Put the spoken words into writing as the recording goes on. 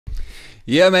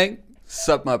Yeah, man.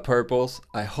 Sup, my purples.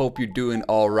 I hope you're doing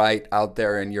all right out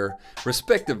there in your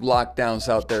respective lockdowns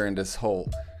out there in this whole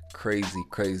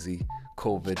crazy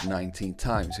COVID-19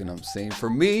 times, you know what I'm saying? For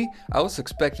me, I was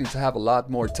expecting to have a lot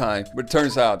more time, but it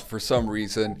turns out for some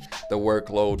reason the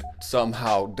workload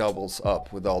somehow doubles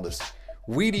up with all this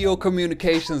video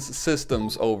communications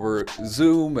systems over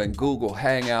Zoom and Google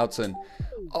Hangouts and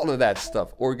all of that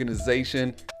stuff.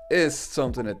 Organization is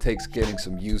something that takes getting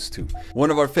some used to. One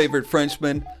of our favorite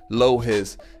Frenchmen,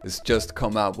 Lohis, has just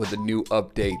come out with a new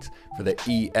update for the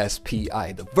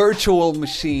eSPi, the virtual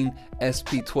machine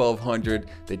SP1200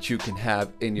 that you can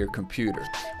have in your computer.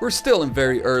 We're still in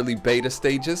very early beta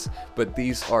stages, but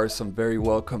these are some very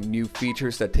welcome new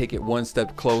features that take it one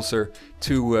step closer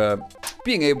to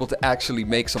being able to actually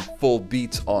make some full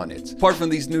beats on it. Apart from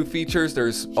these new features,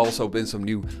 there's also been some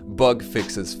new bug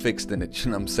fixes fixed in it,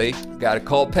 you know what I'm saying? Gotta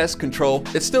call pest control.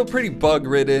 It's still pretty bug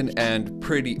ridden and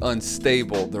pretty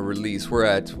unstable, the release. We're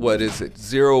at, what is it,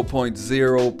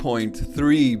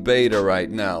 0.0.3 beta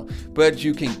right now, but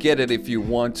you can get it if you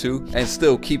want to, and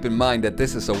still keep in mind that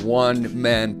this is a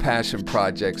one-man passion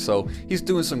project, so he's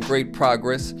doing some great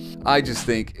progress. I just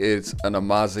think it's an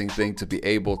amazing thing to be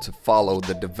able to follow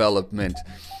the development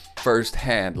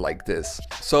firsthand like this.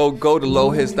 So go to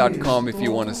lohis.com if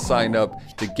you want to sign up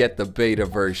to get the beta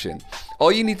version.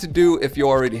 All you need to do if you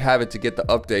already have it to get the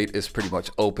update is pretty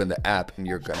much open the app and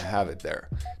you're gonna have it there.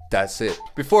 That's it.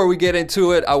 Before we get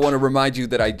into it, I want to remind you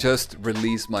that I just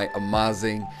released my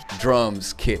amazing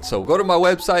drums kit. So go to my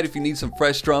website if you need some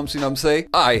fresh drums, you know what I'm saying?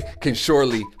 I can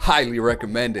surely highly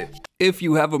recommend it. If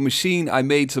you have a machine, I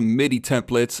made some MIDI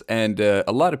templates, and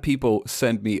a lot of people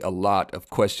send me a lot of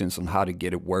questions on how to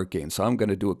get it working. So I'm going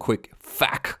to do a quick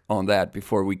FAQ on that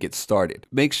before we get started.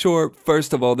 Make sure,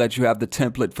 first of all, that you have the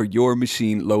template for your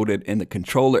machine loaded in the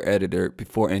controller editor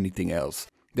before anything else.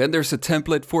 Then there's a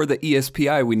template for the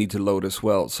eSPi we need to load as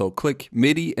well. So click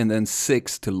MIDI and then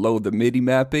 6 to load the MIDI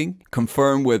mapping.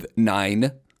 Confirm with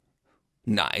 9.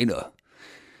 And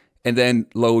then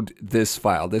load this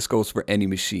file. This goes for any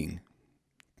machine.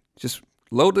 Just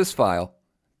load this file.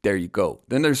 There you go.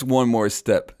 Then there's one more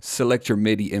step. Select your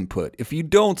MIDI input. If you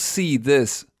don't see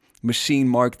this Machine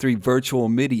Mark III virtual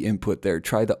MIDI input there,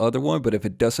 try the other one, but if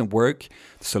it doesn't work,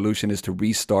 the solution is to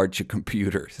restart your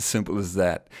computer. As simple as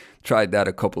that. Tried that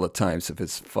a couple of times if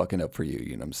it's fucking up for you,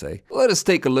 you know what I'm saying? Let us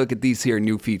take a look at these here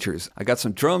new features. I got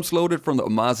some drums loaded from the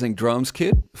amazing drums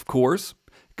kit, of course.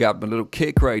 Got my little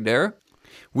kick right there.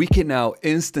 We can now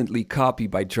instantly copy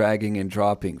by dragging and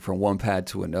dropping from one pad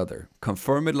to another.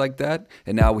 Confirm it like that,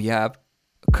 and now we have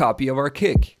a copy of our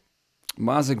kick.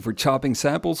 Amazing for chopping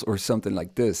samples or something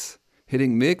like this.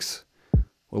 Hitting mix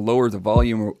will lower the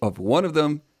volume of one of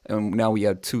them, and now we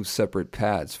have two separate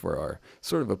pads for our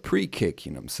sort of a pre-kick,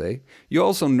 you know what I'm saying? You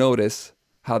also notice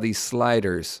how these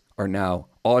sliders are now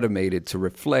automated to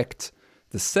reflect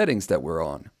the settings that we're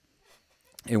on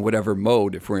in whatever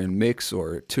mode, if we're in mix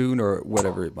or tune or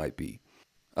whatever it might be.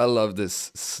 I love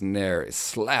this snare. It's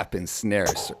slapping snare,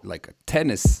 like a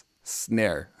tennis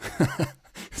snare.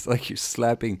 It's like you're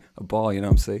slapping a ball, you know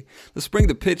what I'm saying? Let's bring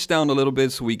the pitch down a little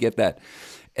bit so we get that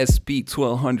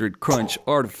SP1200 crunch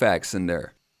artifacts in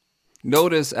there.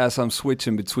 Notice as I'm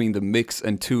switching between the mix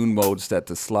and tune modes that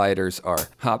the sliders are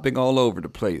hopping all over the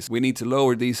place. We need to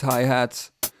lower these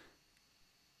hi-hats.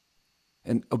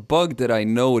 And a bug that I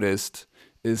noticed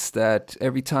is that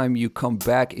every time you come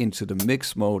back into the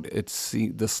mix mode,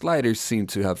 the sliders seem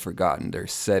to have forgotten their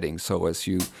settings. So as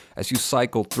you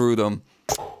cycle through them,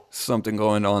 something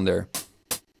going on there.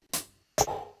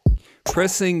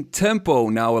 Pressing tempo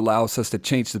now allows us to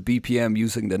change the BPM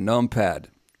using the numpad.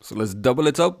 So let's double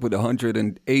it up with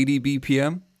 180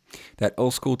 BPM. That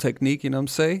old school technique, you know what I'm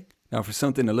saying? Now for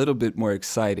something a little bit more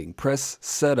exciting, press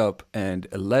setup and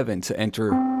 11 to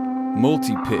enter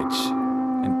multi-pitch.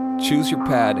 And choose your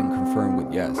pad and confirm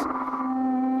with yes.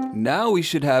 Now we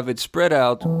should have it spread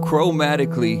out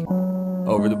chromatically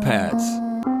over the pads.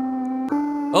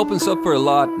 Opens up for a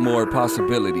lot more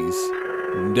possibilities.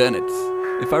 Done it.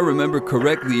 If I remember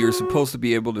correctly, you're supposed to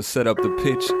be able to set up the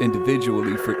pitch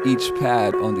individually for each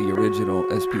pad on the original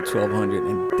SP1200,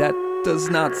 and that does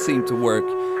not seem to work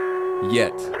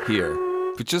yet here.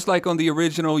 But just like on the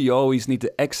original, you always need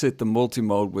to exit the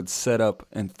multi-mode with setup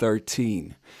and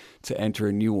 13 to enter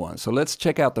a new one. So let's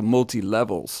check out the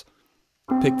multi-levels.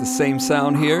 Pick the same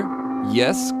sound here.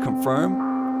 Yes, confirm.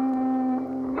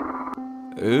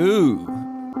 Ooh.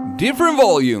 Different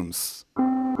volumes.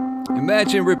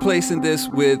 Imagine replacing this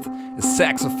with a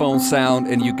saxophone sound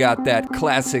and you got that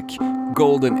classic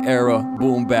golden era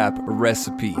boom bap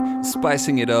recipe.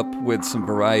 Spicing it up with some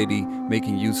variety,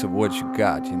 making use of what you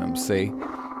got, you know what I'm saying?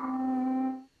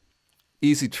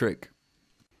 Easy trick.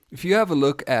 If you have a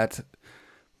look at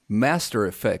Master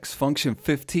Effects, function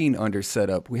 15 under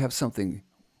setup, we have something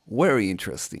very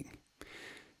interesting.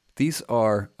 These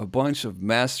are a bunch of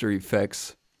master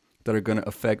effects that are going to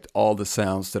affect all the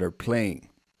sounds that are playing.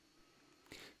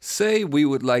 Say we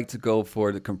would like to go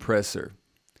for the compressor.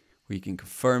 We can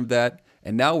confirm that.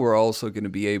 And now we're also going to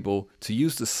be able to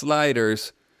use the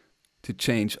sliders to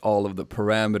change all of the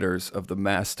parameters of the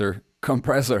master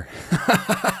compressor.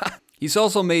 He's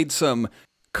also made some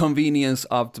convenience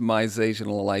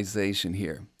optimization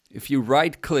here. If you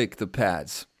right click the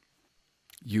pads,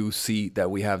 you see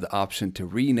that we have the option to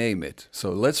rename it.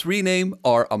 So let's rename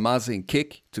our Amazing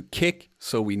kick to kick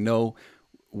so we know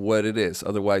what it is.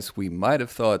 Otherwise, we might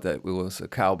have thought that it was a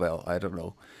cowbell. I don't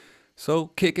know. So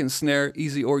kick and snare,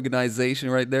 easy organization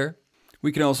right there.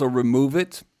 We can also remove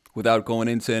it without going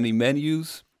into any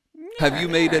menus. Have you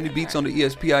made any beats on the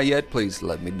eSPi yet? Please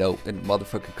let me know in the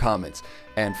motherfucking comments.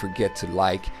 And forget to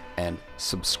like and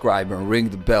subscribe and ring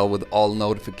the bell with all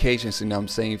notifications, you know what I'm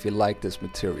saying, if you like this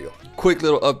material. Quick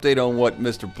little update on what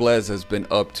Mr. Blez has been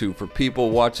up to. For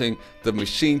people watching the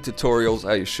machine tutorials,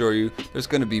 I assure you, there's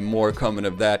going to be more coming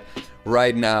of that.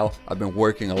 Right now, I've been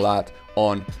working a lot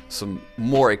on some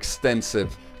more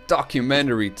extensive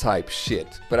documentary type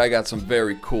shit, but I got some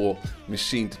very cool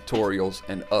machine tutorials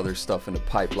and other stuff in the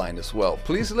pipeline as well.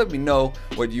 Please let me know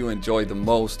what you enjoy the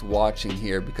most watching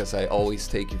here, because I always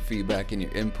take your feedback and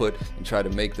your input and try to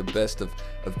make the best of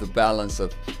the balance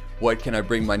of what can I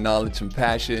bring my knowledge and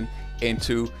passion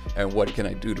into and what can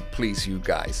I do to please you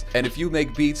guys. And if you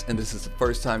make beats and this is the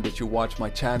first time that you watch my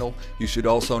channel, you should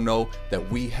also know that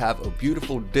we have a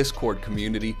beautiful Discord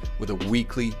community with a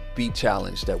weekly beat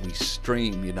challenge that we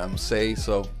stream, you know what I'm saying?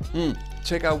 So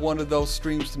check out one of those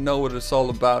streams to know what it's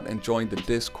all about and join the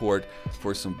Discord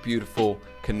for some beautiful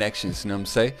connections, you know what I'm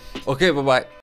saying? Okay, bye-bye.